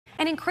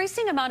An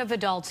increasing amount of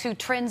adults who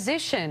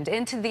transitioned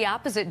into the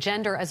opposite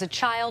gender as a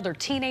child or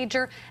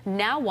teenager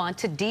now want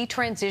to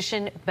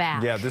detransition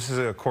back. Yeah, this is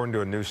according to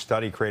a new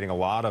study creating a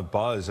lot of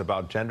buzz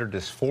about gender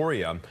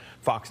dysphoria.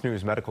 Fox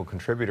News medical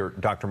contributor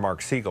Dr.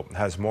 Mark Siegel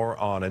has more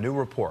on a new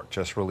report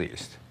just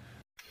released.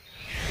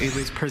 It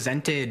was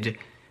presented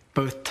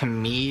both to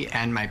me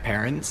and my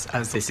parents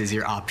as this is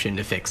your option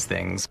to fix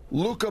things.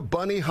 Luca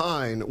Bunny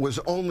Hine was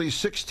only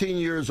 16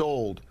 years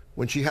old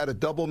when she had a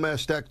double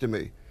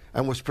mastectomy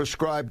and was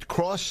prescribed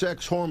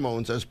cross-sex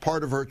hormones as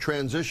part of her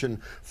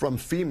transition from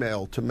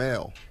female to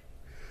male.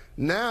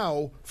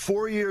 Now,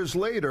 4 years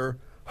later,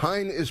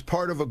 Hine is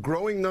part of a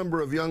growing number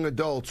of young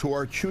adults who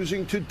are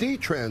choosing to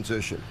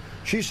detransition.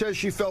 She says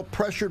she felt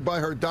pressured by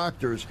her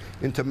doctors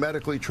into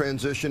medically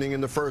transitioning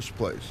in the first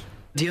place.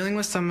 Dealing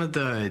with some of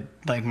the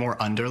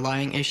more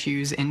underlying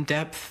issues in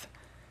depth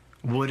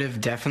would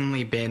have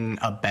definitely been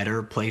a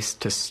better place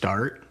to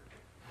start.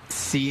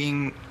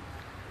 Seeing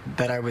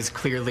that I was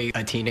clearly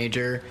a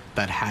teenager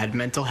that had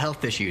mental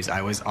health issues.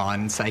 I was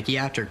on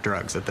psychiatric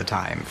drugs at the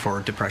time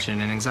for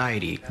depression and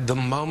anxiety. The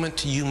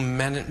moment you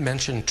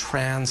mention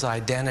trans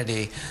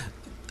identity,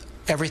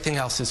 everything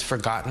else is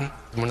forgotten.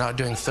 We're not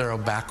doing thorough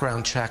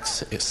background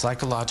checks,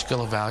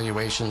 psychological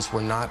evaluations.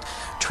 We're not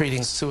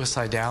treating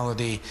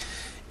suicidality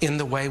in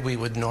the way we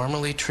would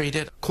normally treat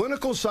it.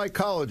 Clinical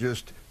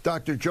psychologist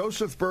Dr.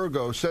 Joseph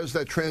Burgo says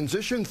that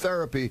transition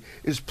therapy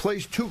is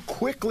placed too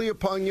quickly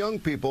upon young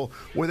people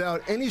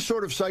without any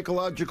sort of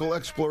psychological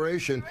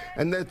exploration,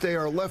 and that they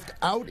are left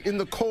out in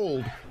the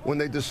cold when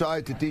they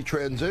decide to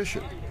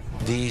detransition.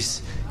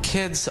 These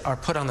kids are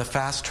put on the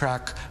fast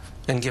track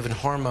and given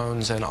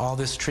hormones and all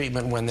this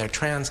treatment when they're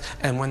trans,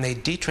 and when they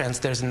detrans,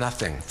 there's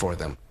nothing for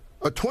them.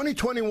 A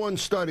 2021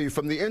 study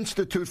from the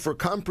Institute for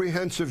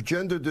Comprehensive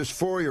Gender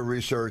Dysphoria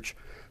Research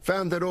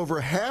found that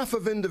over half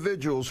of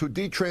individuals who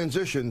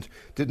detransitioned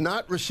did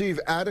not receive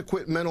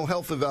adequate mental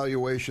health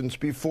evaluations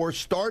before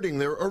starting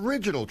their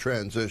original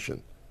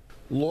transition.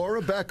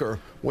 Laura Becker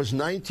was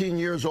 19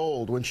 years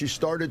old when she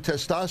started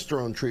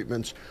testosterone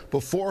treatments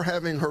before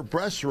having her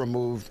breasts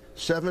removed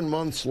 7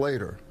 months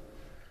later.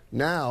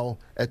 Now,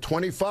 at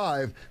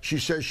 25, she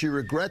says she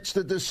regrets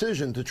the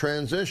decision to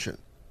transition.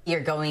 You're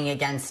going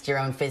against your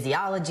own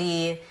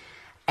physiology,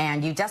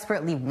 and you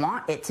desperately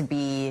want it to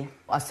be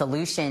a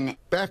solution.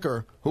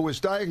 Becker, who was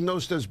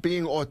diagnosed as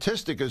being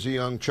autistic as a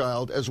young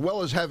child, as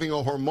well as having a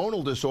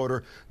hormonal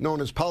disorder known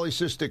as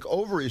polycystic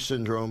ovary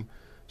syndrome,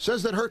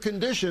 says that her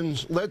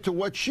conditions led to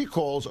what she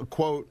calls a,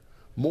 quote,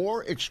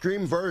 more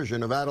extreme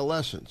version of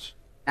adolescence.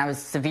 I was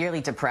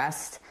severely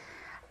depressed,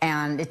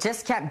 and it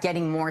just kept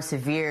getting more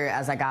severe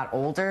as I got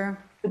older.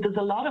 There's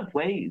a lot of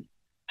ways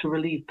to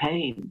relieve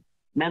pain,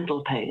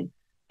 mental pain,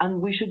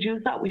 and we should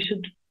use that. We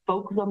should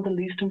focus on the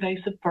least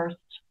invasive first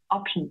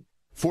option.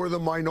 For the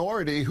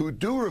minority who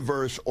do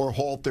reverse or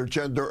halt their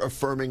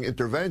gender-affirming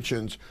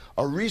interventions,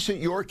 a recent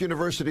York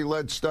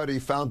University-led study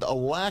found a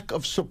lack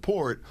of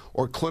support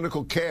or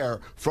clinical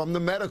care from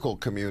the medical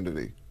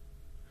community.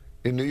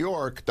 In New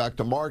York,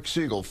 Dr. Mark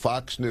Siegel,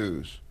 Fox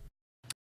News.